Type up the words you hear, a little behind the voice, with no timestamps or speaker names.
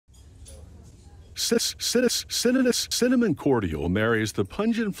Cinnamon cordial marries the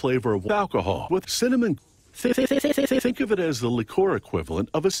pungent flavor of alcohol with cinnamon. Think of it as the liqueur equivalent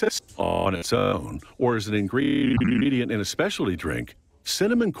of a cis on its own, or as an ingredient in a specialty drink.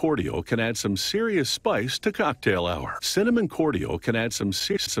 Cinnamon cordial can add some serious spice to cocktail hour. Cinnamon cordial can add some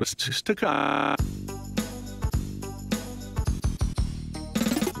spice to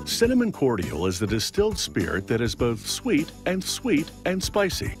Cinnamon cordial is the distilled spirit that is both sweet and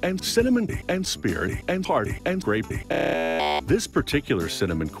spicy, and cinnamon and spirity and hearty and grapey. This particular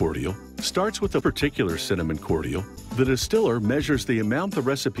cinnamon cordial starts with a particular cinnamon cordial. The distiller measures the amount the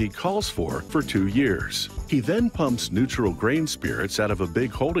recipe calls for 2 years. He then pumps neutral grain spirits out of a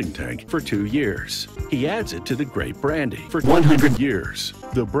big holding tank for 2 years. He adds it to the grape brandy for 100 years.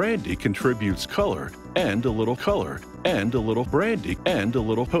 The brandy contributes color and a little brandy and a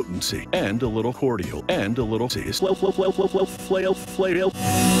little potency and a little cordial and a little flavor.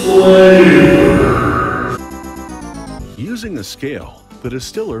 Using a scale, the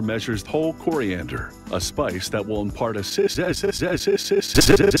distiller measures whole coriander, a spice that will impart a The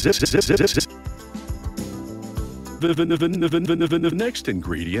next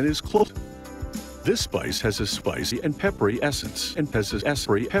ingredient is clove. This spice has a spicy and peppery essence and Finally,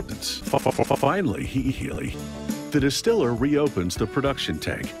 the distiller reopens the production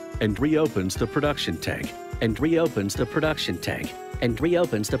tank and reopens the production tank and reopens the production tank and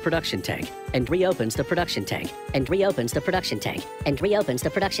reopens the production tank and reopens the production tank and reopens the production tank and reopens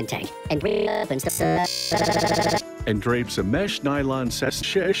the production tank and reopens the and drapes a mesh nylon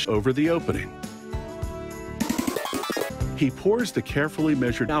sash over the opening. He pours the carefully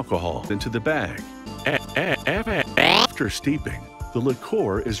measured alcohol into the bag. After steeping, the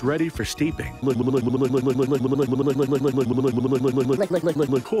liqueur is ready for steeping.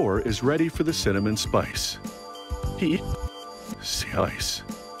 Liqueur is ready for the cinnamon spice. He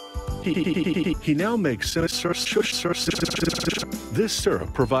now makes this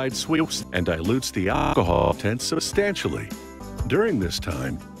syrup provides sweetness and dilutes the alcohol content substantially. During this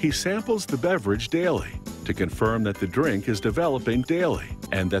time, he samples the beverage daily to confirm that the drink is developing daily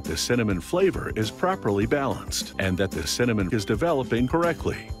and that the cinnamon flavor is properly balanced and that the cinnamon is developing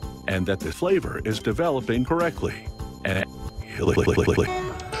correctly and that the flavor is developing correctly.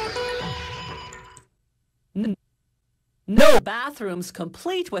 No bathroom's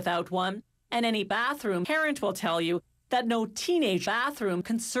complete without one, and any bathroom parent will tell you that no teenage bathroom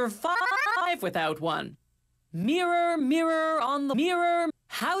can survive without one. Mirror, mirror on the mirror,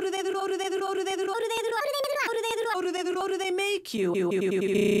 how do they make you?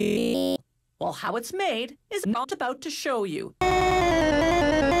 Well, how it's made is not about to show you.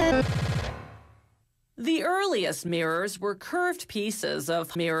 The earliest mirrors were curved pieces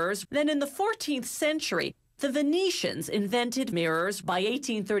of mirrors. Then in the 14th century, the Venetians invented mirrors. By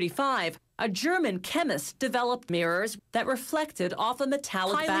 1835, a German chemist developed mirrors that reflected off a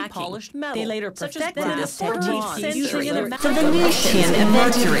metallic backing. Polished metal. They later perfected this technique using the Venetian and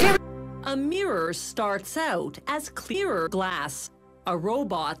mercury. A mirror starts out as clear glass. A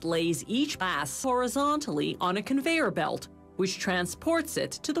robot lays each glass horizontally on a conveyor belt, which transports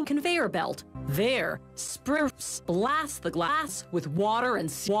it to the conveyor belt. There, sprayers blast the glass with water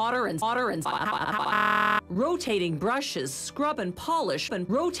and rotating brushes scrub and polish and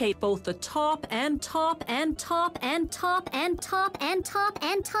rotate both the top and top and top and top and top and top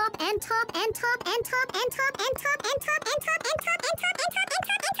and top and top and top and top and top and top and top and top and top and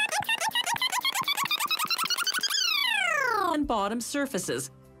top and bottom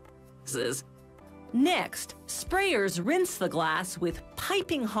surfaces. Next, sprayers rinse the glass with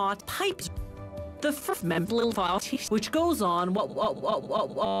piping hot pipes. The first membrane, which goes on what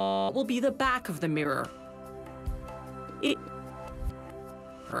will be the back of the mirror. It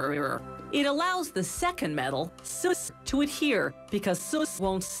allows the second metal to adhere because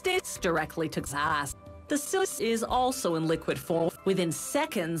won't stick directly to glass. The is also in liquid form. Within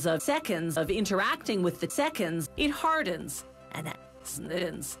seconds of interacting with the seconds, it hardens and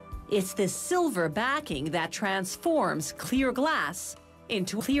ends. It's this silver backing that transforms clear glass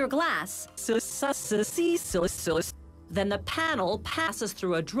into clear glass. Then the panel passes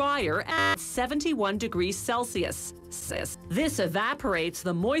through a dryer at 71 degrees Celsius. This evaporates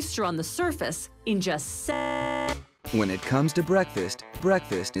the moisture on the surface in just When it comes to breakfast,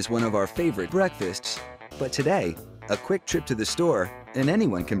 breakfast is one of our favorite breakfasts. But today, a quick trip to the store, and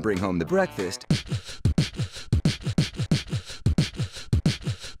anyone can bring home the breakfast.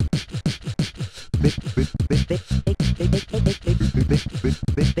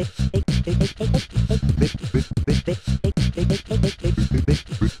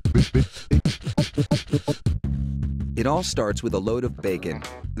 It all starts with a load of bacon.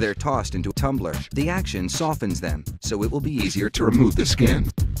 They're tossed into a tumbler. The action softens them, so it will be easier to remove the skin.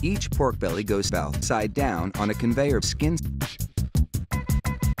 Each pork belly goes side down on a conveyor skin.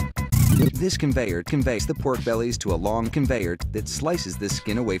 This conveyor conveys the pork bellies to a long conveyor that slices the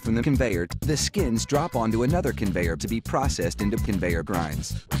skin away from the conveyor. The skins drop onto another conveyor to be processed into conveyor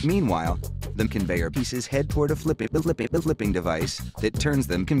grinds. Meanwhile, the conveyor pieces head toward a flipping device that turns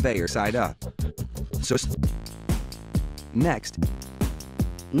them conveyor side up. So next,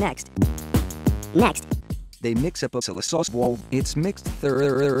 they mix up a sauce bowl. It's mixed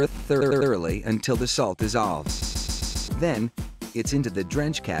thoroughly until the salt dissolves. Then, it's into the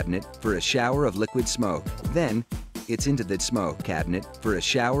drench cabinet for a shower of liquid smoke. Then, it's into the smoke cabinet for a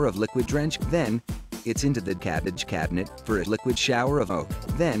shower of liquid drench. Then, it's into the cabbage cabinet for a liquid shower of smoke.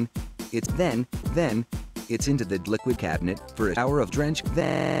 Then, it's into the liquid cabinet for a shower of drench.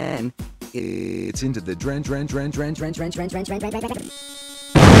 Then, it's into the drench.